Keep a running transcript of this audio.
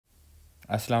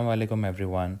Assalamu alaikum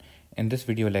everyone. In this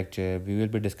video lecture, we will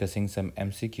be discussing some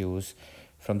MCQs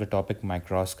from the topic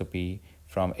microscopy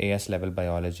from AS level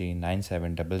biology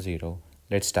 9700.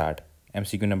 Let's start.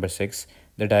 MCQ number 6.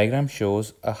 The diagram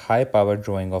shows a high power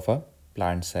drawing of a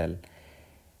plant cell.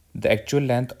 The actual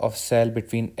length of cell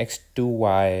between x to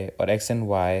y or x and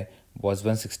y was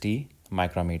 160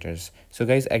 micrometers. So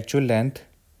guys, actual length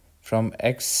from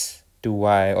x to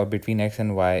y or between x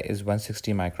and y is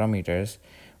 160 micrometers.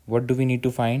 What do we need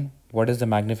to find? What is the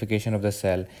magnification of the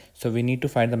cell? So we need to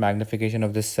find the magnification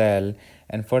of the cell,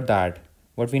 and for that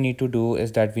what we need to do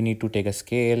is that we need to take a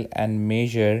scale and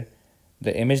measure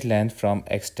the image length from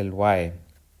x till y.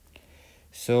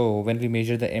 So when we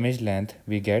measure the image length,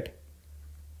 we get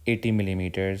 80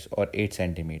 millimeters or 8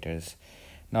 centimeters.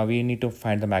 Now we need to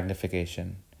find the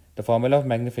magnification. The formula of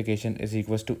magnification is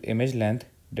equals to image length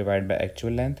divided by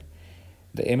actual length.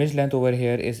 The image length over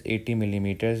here is 80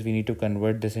 millimeters. We need to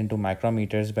convert this into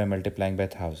micrometers by multiplying by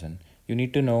 1000. You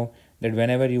need to know that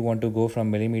whenever you want to go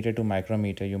from millimeter to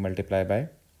micrometer, you multiply by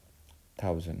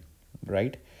 1000,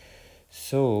 right?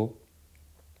 So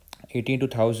 80 into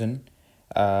 1000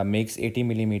 makes 80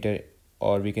 millimeter,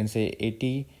 or we can say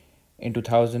 80 into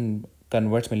 1000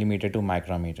 converts millimeter to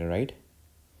micrometer, right?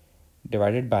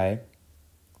 Divided by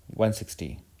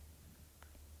 160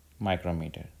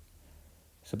 micrometer.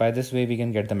 So by this way we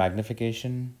can get the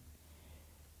magnification.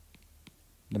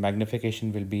 The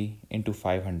magnification will be into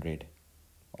 500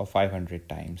 or 500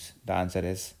 times. The answer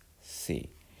is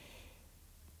C.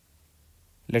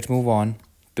 Let's move on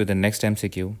to the next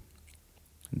MCQ,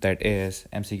 that is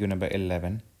MCQ number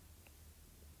 11.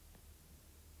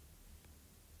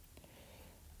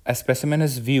 A specimen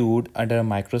is viewed under a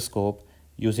microscope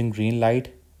using green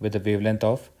light with a wavelength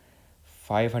of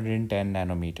 510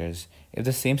 nanometers. If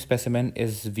the same specimen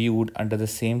is viewed under the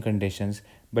same conditions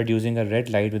but using a red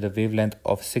light with a wavelength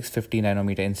of 650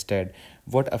 nanometer instead,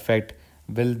 what effect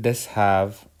will this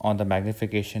have on the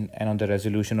magnification and on the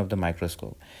resolution of the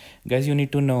microscope? Guys, you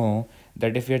need to know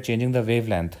that if we are changing the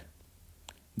wavelength,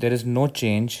 there is no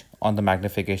change on the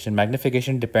magnification.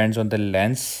 Magnification depends on the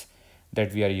lens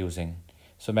that we are using.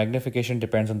 So magnification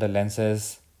depends on the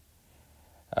lenses.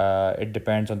 It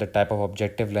depends on the type of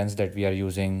objective lens that we are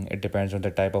using. It depends on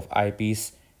the type of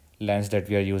eyepiece lens that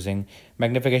we are using.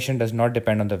 Magnification does not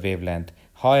depend on the wavelength.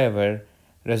 However,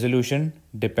 resolution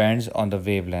depends on the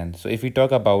wavelength. So if we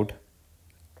talk about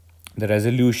the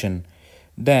resolution,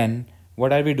 then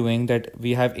what are we doing? That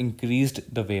we have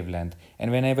increased the wavelength,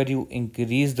 and whenever you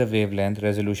increase the wavelength,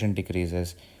 resolution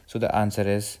decreases. So the answer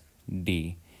is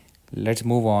D. Let's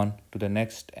move on to the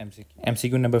next MCQ.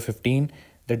 MCQ number 15.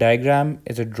 The diagram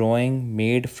is a drawing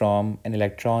made from an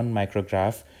electron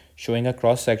micrograph showing a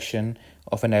cross-section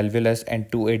of an alveolus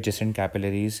and two adjacent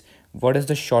capillaries. What is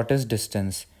the shortest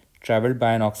distance traveled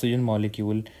by an oxygen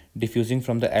molecule diffusing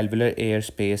from the alveolar air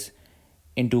space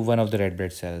into one of the red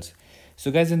blood cells?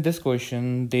 So guys, in this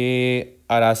question, they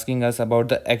are asking us about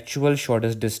the actual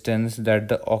shortest distance that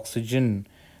the oxygen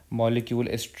molecule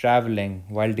is traveling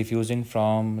while diffusing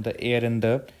from the air in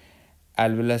the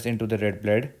alveolus into the red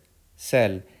blood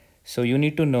cell. So you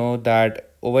need to know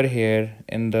that over here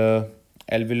in the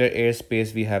alveolar air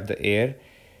space we have the air,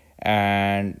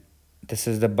 and this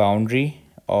is the boundary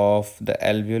of the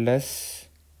alveolus,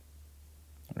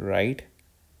 right?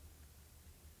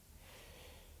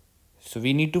 So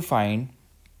we need to find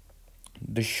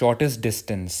the shortest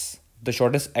distance, the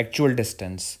shortest actual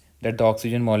distance that the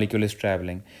oxygen molecule is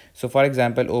traveling. So for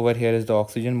example, over here is the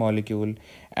oxygen molecule,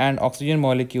 and oxygen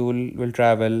molecule will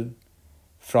travel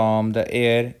from the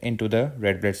air into the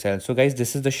red blood cell. So guys,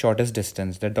 this is the shortest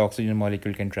distance that the oxygen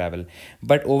molecule can travel.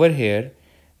 But over here,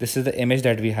 this is the image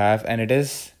that we have, and it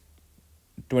is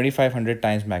 2500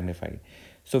 times magnified.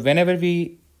 So whenever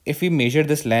if we measure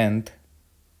this length,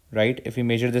 right, if we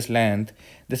measure this length,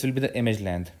 this will be the image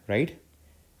length, right?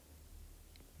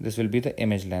 This will be the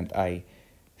image length I.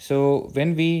 So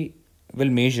when we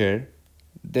will measure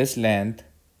this length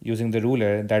using the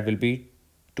ruler, that will be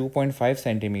 2.5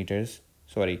 centimeters,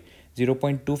 sorry,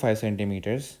 0.25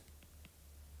 centimeters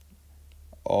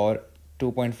or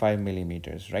 2.5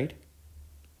 millimeters, right?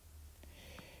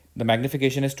 The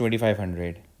magnification is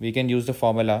 2500. We can use the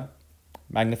formula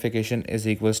magnification is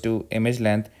equals to image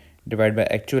length divided by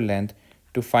actual length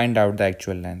to find out the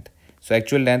actual length. So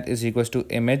actual length is equals to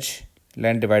image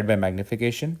length divided by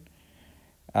magnification.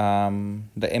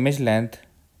 The image length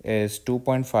is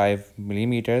 2.5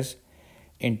 millimeters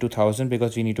into 1000,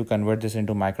 because we need to convert this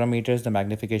into micrometers. The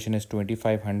magnification is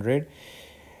 2500.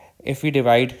 If we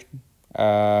divide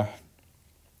 2.5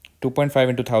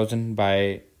 into 1000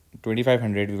 by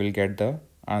 2500, we will get the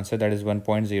answer, that is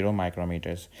 1.0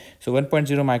 micrometers. So 1.0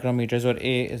 micrometers, or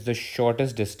A, is the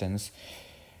shortest distance,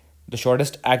 the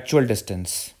shortest actual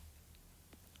distance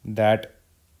that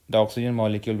the oxygen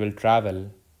molecule will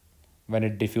travel when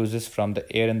it diffuses from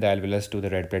the air in the alveolus to the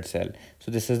red blood cell.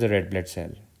 So this is the red blood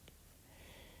cell.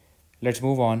 Let's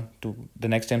move on to the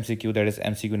next MCQ, that is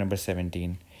MCQ number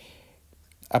 17.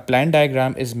 A plant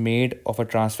diagram is made of a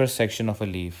transverse section of a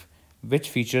leaf. Which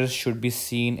features should be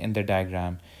seen in the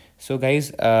diagram? So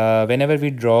guys, whenever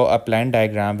we draw a plant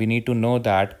diagram, we need to know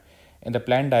that in the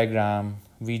plant diagram,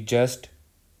 we just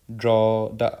draw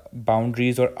the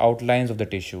boundaries or outlines of the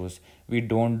tissues. We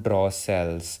don't draw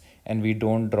cells and we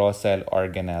don't draw cell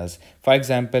organelles. For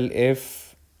example,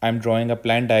 if I'm drawing a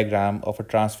plant diagram of a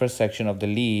transverse section of the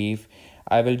leaf,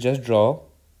 I will just draw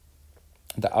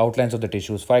the outlines of the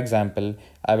tissues. For example,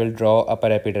 I will draw upper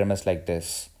epidermis like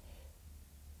this,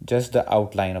 just the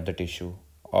outline of the tissue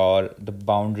or the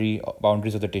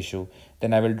boundaries of the tissue.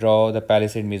 Then I will draw the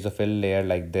palisade mesophyll layer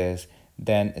like this,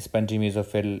 then spongy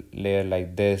mesophyll layer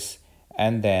like this,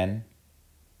 and then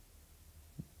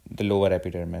the lower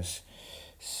epidermis.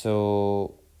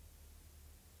 So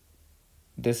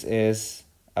this is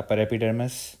upper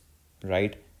epidermis,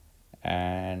 right?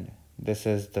 And this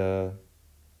is the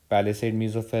palisade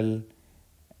mesophyll,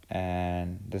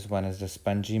 and this one is the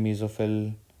spongy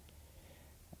mesophyll,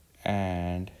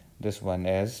 and this one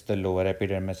is the lower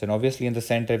epidermis, and obviously in the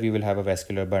center we will have a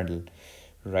vascular bundle,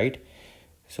 right?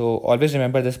 So always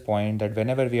remember this point, that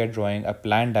whenever we are drawing a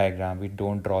plant diagram, we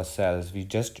don't draw cells, we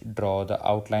just draw the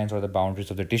outlines or the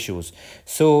boundaries of the tissues.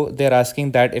 So they're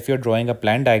asking that if you're drawing a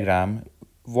plant diagram,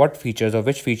 what features or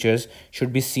which features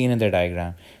should be seen in the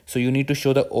diagram. So you need to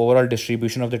show the overall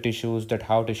distribution of the tissues, that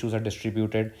how tissues are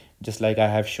distributed, just like I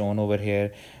have shown over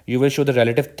here. You will show the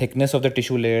relative thickness of the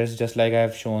tissue layers, just like I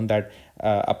have shown that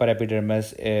upper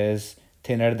epidermis is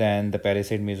thinner than the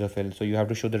palisade mesophyll. So you have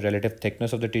to show the relative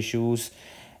thickness of the tissues,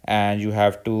 and you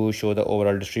have to show the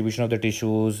overall distribution of the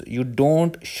tissues. You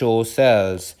don't show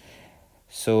cells.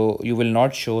 So you will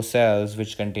not show cells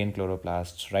which contain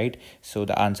chloroplasts, right? So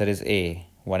the answer is A,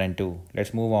 1 and 2.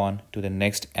 Let's move on to the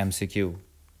next MCQ.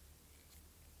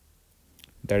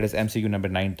 That is MCQ number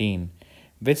 19.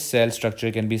 Which cell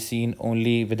structure can be seen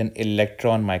only with an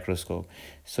electron microscope?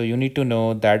 So you need to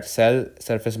know that cell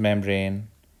surface membrane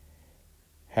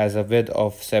has a width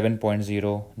of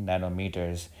 7.0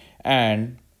 nanometers,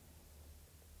 and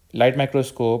light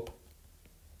microscope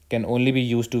can only be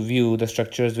used to view the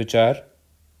structures which are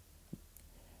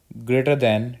greater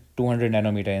than 200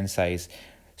 nanometer in size.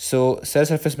 So cell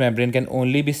surface membrane can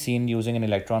only be seen using an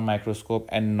electron microscope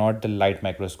and not the light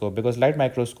microscope, because light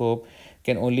microscope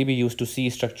can only be used to see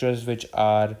structures which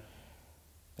are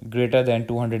greater than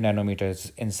 200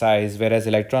 nanometers in size, whereas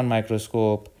electron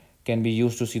microscope can be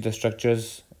used to see the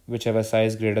structures which have a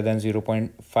size greater than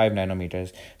 0.5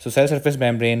 nanometers. So cell surface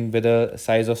membrane with a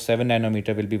size of 7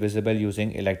 nanometer will be visible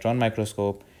using electron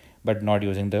microscope, but not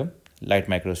using the light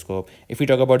microscope. If we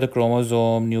talk about the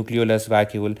chromosome, nucleolus,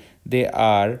 vacuole, they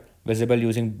are visible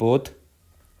using both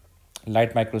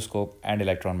light microscope and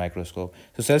electron microscope.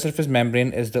 So cell surface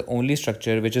membrane is the only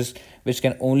structure which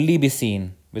can only be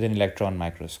seen with an electron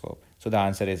microscope. So the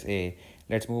answer is A.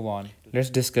 Let's move on. Let's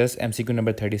discuss MCQ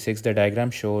number 36. The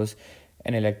diagram shows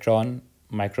an electron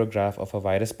micrograph of a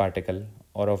virus particle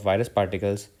or of virus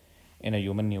particles in a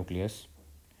human nucleus.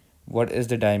 What is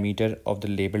the diameter of the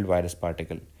labeled virus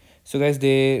particle? So guys,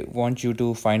 they want you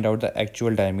to find out the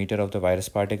actual diameter of the virus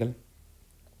particle.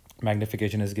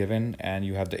 Magnification is given and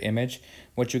you have the image.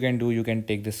 What you can do, you can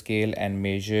take the scale and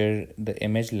measure the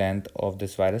image length of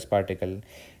this virus particle.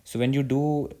 So when you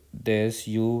do this,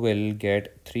 you will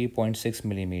get 3.6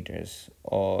 millimeters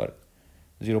or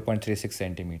 0.36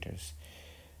 centimeters.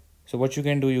 So what you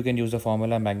can do, you can use the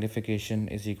formula magnification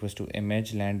is equals to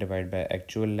image length divided by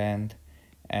actual length,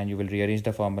 and you will rearrange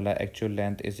the formula. Actual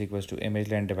length is equals to image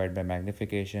length divided by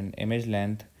magnification. Image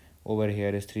length over here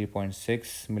is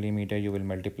 3.6 millimeter. You will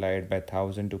multiply it by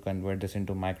 1000 to convert this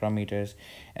into micrometers,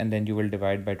 and then you will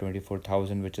divide by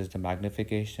 24,000, which is the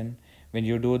magnification. When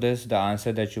you do this, the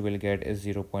answer that you will get is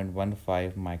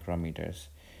 0.15 micrometers.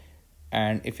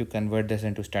 And if you convert this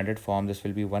into standard form, this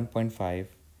will be 1.5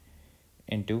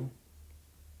 into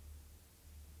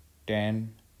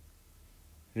 10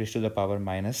 raised to the power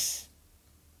minus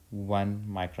 1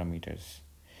 micrometers.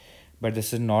 But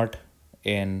this is not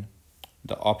in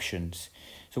the options.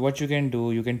 So what you can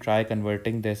do, you can try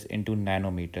converting this into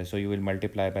nanometers. So you will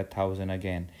multiply by 1000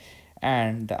 again,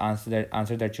 and the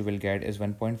answer that you will get is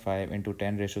 1.5 into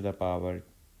 10 raised to the power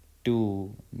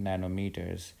 2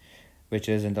 nanometers, which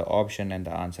is in the option, and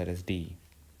the answer is D.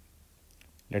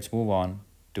 Let's move on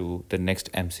to the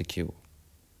next MCQ.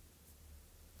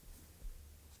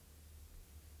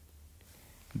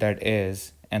 that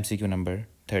is MCQ number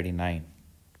 39.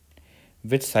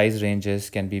 Which size ranges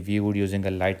can be viewed using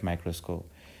a light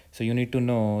microscope? So you need to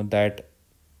know that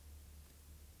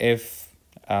if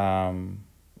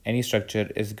any structure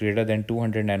is greater than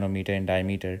 200 nanometer in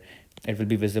diameter, it will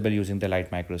be visible using the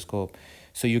light microscope.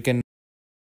 So you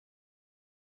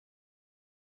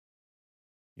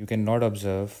cannot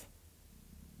observe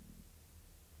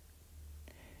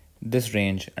this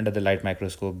range under the light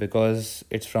microscope because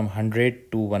it's from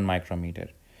 100 to 1 micrometer.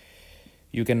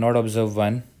 You cannot observe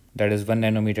 1, that is 1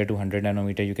 nanometer to 100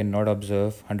 nanometer. You cannot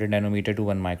observe 100 nanometer to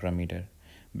 1 micrometer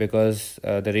because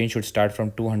the range should start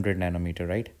from 200 nanometer,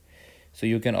 right? So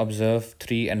you can observe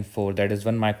 3 and 4, that is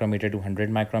 1 micrometer to 100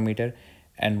 micrometer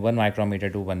and 1 micrometer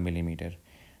to 1 millimeter.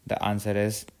 The answer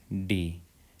is D.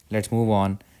 Let's move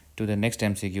on to the next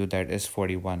MCQ, that is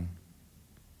 41.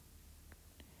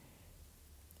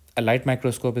 A light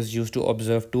microscope is used to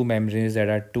observe two membranes that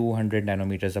are 200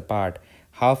 nanometers apart.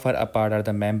 How far apart are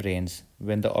the membranes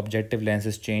when the objective lens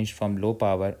is changed from low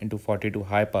power into 40 to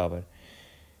high power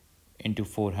into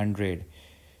 400?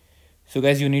 So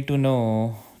guys, you need to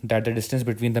know that the distance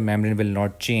between the membrane will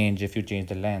not change if you change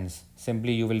the lens.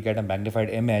 Simply you will get a magnified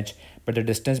image, but the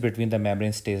distance between the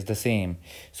membranes stays the same.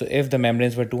 So if the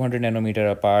membranes were 200 nanometer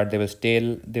apart, they will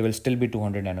still be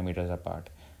 200 nanometers apart.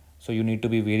 So you need to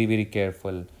be very, very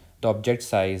careful. The object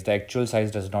size, the actual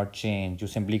size does not change. You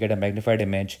simply get a magnified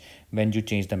image when you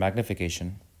change the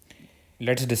magnification.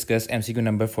 Let's discuss MCQ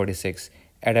number 46.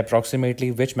 At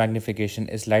approximately which magnification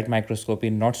is light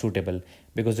microscopy not suitable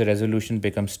because the resolution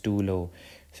becomes too low?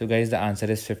 So guys, the answer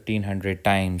is 1500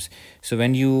 times. So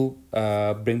when you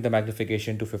bring the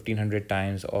magnification to 1500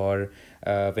 times, or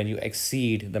when you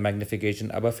exceed the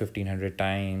magnification above 1500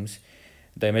 times,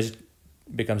 the image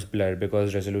becomes blurred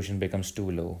because resolution becomes too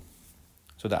low.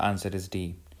 So the answer is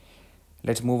D.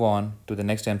 Let's move on to the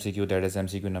next MCQ, that is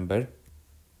MCQ number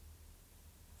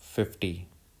 50.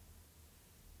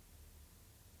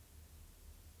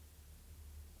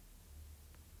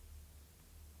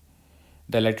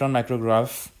 The electron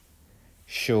micrograph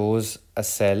shows a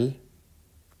cell.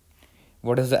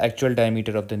 What is the actual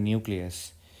diameter of the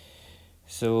nucleus?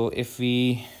 So if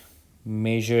we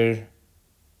measure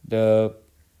the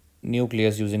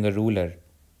nucleus using a ruler,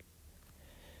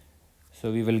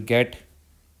 so we will get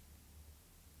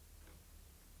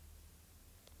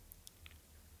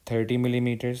 30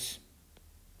 millimeters,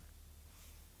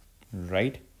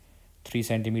 right? 3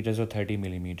 centimeters or 30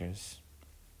 millimeters.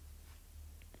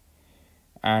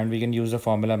 And we can use the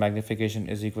formula magnification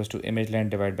is equals to image length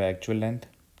divided by actual length.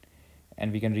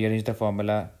 And we can rearrange the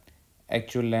formula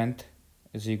actual length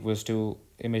is equals to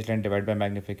image length divided by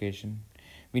magnification.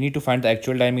 We need to find the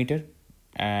actual diameter,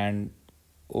 and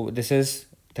this is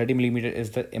 30 millimeter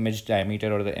is the image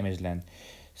diameter or the image length.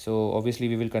 So obviously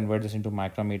we will convert this into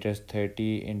micrometers.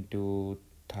 30 into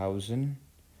 1000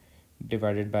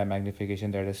 divided by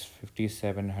magnification, that is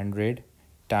 5700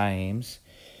 times.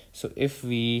 So if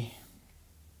we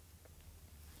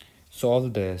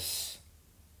solve this,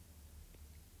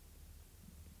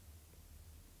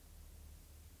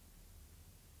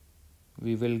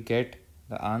 we will get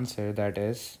the answer, that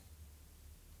is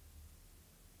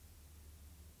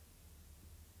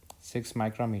 6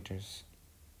 micrometers.